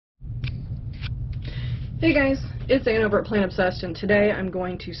Hey guys, it's Ann over at Plant Obsessed, and today I'm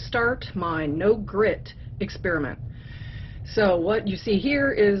going to start my no grit experiment. So what you see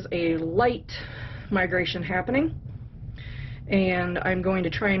here is a light migration happening, and I'm going to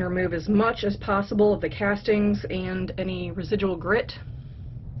try and remove as much as possible of the castings and any residual grit.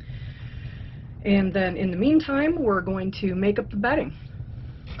 And then in the meantime, we're going to make up the bedding.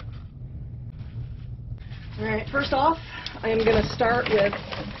 Alright, first off, I am going to start with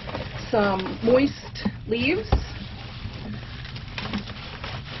some moist leaves.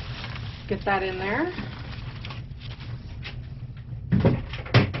 Get that in there.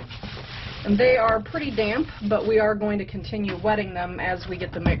 And they are pretty damp, but we are going to continue wetting them as we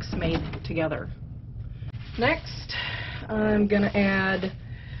get the mix made together. Next, I'm going to add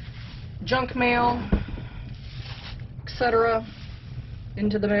junk mail, etc.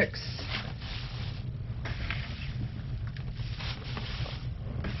 into the mix.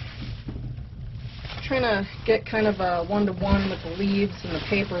 Trying to get kind of a one-to-one with the leaves and the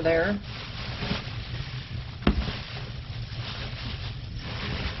paper there.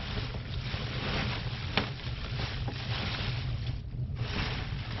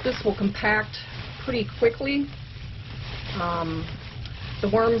 This will compact pretty quickly.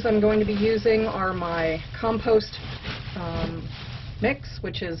 The worms I'm going to be using are my compost mix,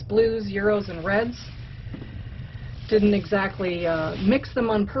 which is blues, euros, and reds. Didn't exactly mix them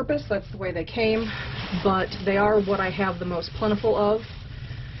on purpose, that's the way they came, but they are what I have the most plentiful of.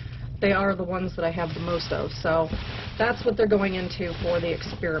 They are the ones that I have the most of, so that's what they're going into for the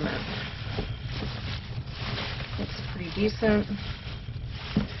experiment. Looks pretty decent.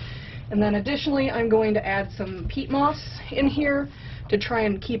 And then additionally, I'm going to add some peat moss in here to try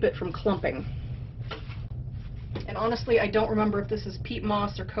and keep it from clumping. And honestly, I don't remember if this is peat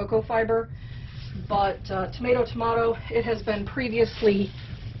moss or cocoa fiber, but tomato, it has been previously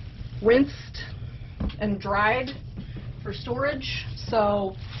rinsed and dried for storage,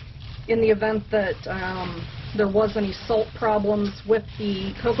 so in the event that there was any salt problems with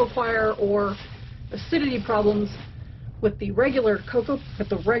the cocoa coir or acidity problems with the regular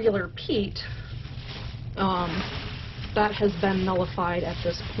peat, that has been nullified at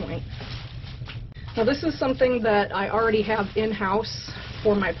this point. Now this is something that I already have in-house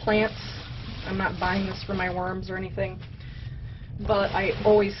for my plants. I'm not buying this for my worms or anything, but I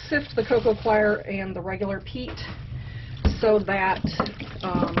always sift the cocoa coir and the regular peat so that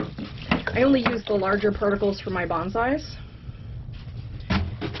I only use the larger particles for my bonsais.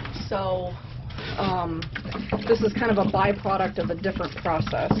 So this is kind of a byproduct of a different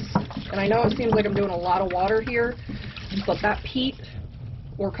process. And I know it seems like I'm doing a lot of water here, but that peat,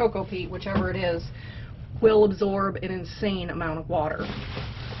 or cocoa peat, whichever it is, will absorb an insane amount of water.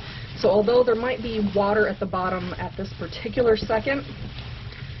 So although there might be water at the bottom at this particular second,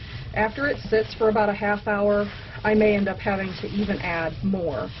 after it sits for about a half hour, I may end up having to even add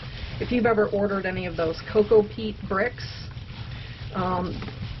more. If you've ever ordered any of those cocoa peat bricks,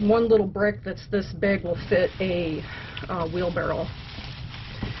 one little brick that's this big will fit a wheelbarrow.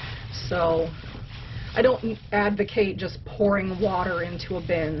 So I don't advocate just pouring water into a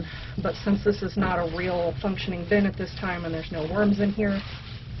bin, but since this is not a real functioning bin at this time and there's no worms in here,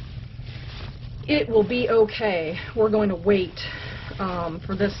 it will be okay. We're going to wait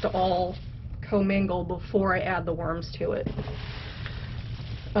for this to all commingle before I add the worms to it.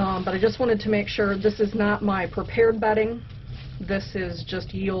 But I just wanted to make sure this is not my prepared bedding. This is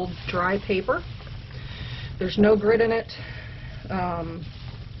just yield dry paper. There's no grit in it.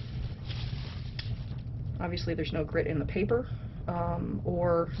 Obviously there's no grit in the paper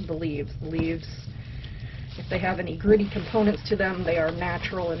or the leaves. The leaves, if they have any gritty components to them, they are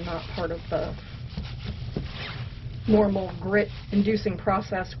natural and not part of the normal grit-inducing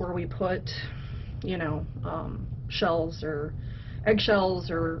process where we put, you know, shells or eggshells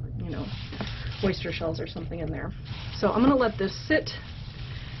or, you know, oyster shells or something in there. So I'm going to let this sit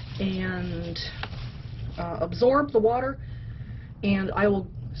and absorb the water, and I will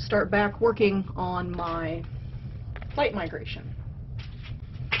start back working on my light migration.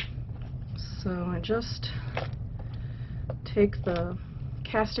 So I just take the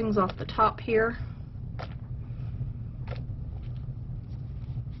castings off the top here.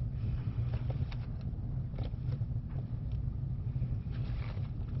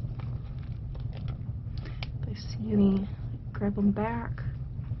 If I see any, grab them back.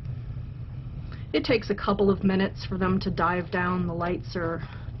 It takes a couple of minutes for them to dive down. The lights are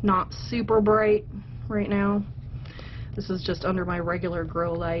not super bright right now. This is just under my regular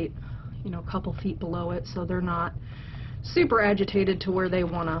grow light, you know, a couple feet below it, so they're not super agitated to where they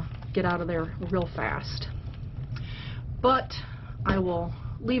want to get out of there real fast. But I will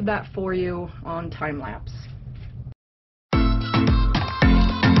leave that for you on time lapse.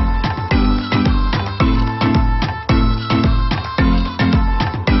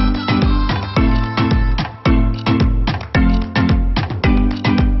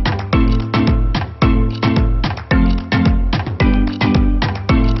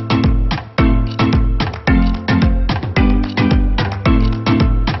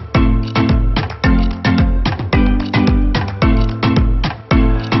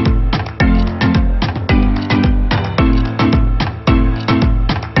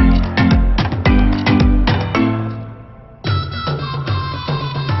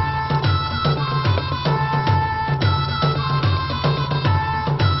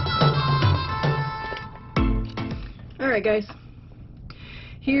 Alright guys,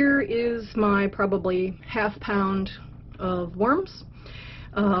 here is my probably ½ pound of worms,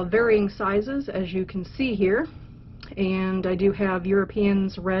 varying sizes as you can see here, and I do have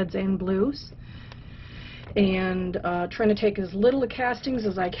Europeans, reds, and blues, and trying to take as little castings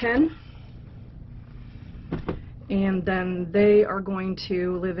as I can, and then they are going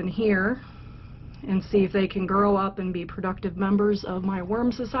to live in here and see if they can grow up and be productive members of my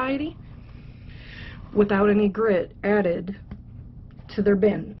worm society without any grit added to their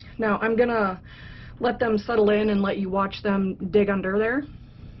bin. Now I'm gonna let them settle in and let you watch them dig under there,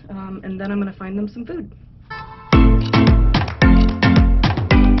 and then I'm gonna find them some food.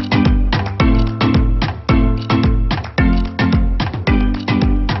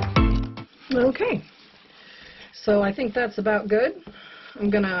 Okay, so I think that's about good. I'm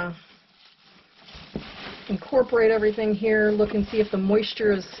gonna incorporate everything here, look and see if the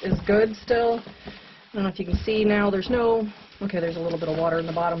moisture is good still. I don't know if you can see now, there's a little bit of water in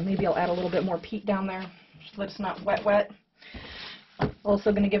the bottom. Maybe I'll add a little bit more peat down there so that it's not wet.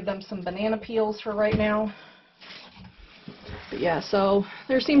 Also going to give them some banana peels for right now. But yeah, so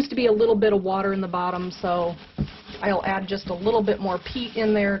there seems to be a little bit of water in the bottom, so I'll add just a little bit more peat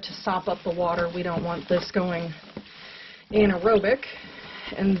in there to sop up the water. We don't want this going anaerobic.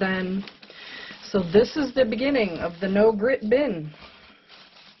 And then, so this is the beginning of the no grit bin.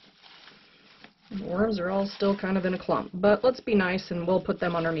 The worms are all still kind of in a clump, but let's be nice and we'll put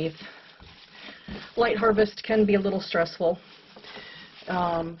them underneath. Light harvest can be a little stressful,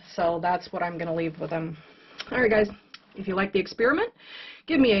 so that's what I'm going to leave with them. Alright guys, if you like the experiment,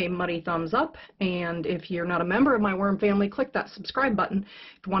 give me a muddy thumbs up, and if you're not a member of my worm family, click that subscribe button.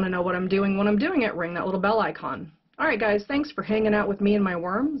 If you want to know what I'm doing when I'm doing it, ring that little bell icon. Alright guys, thanks for hanging out with me and my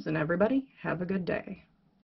worms, and everybody, have a good day.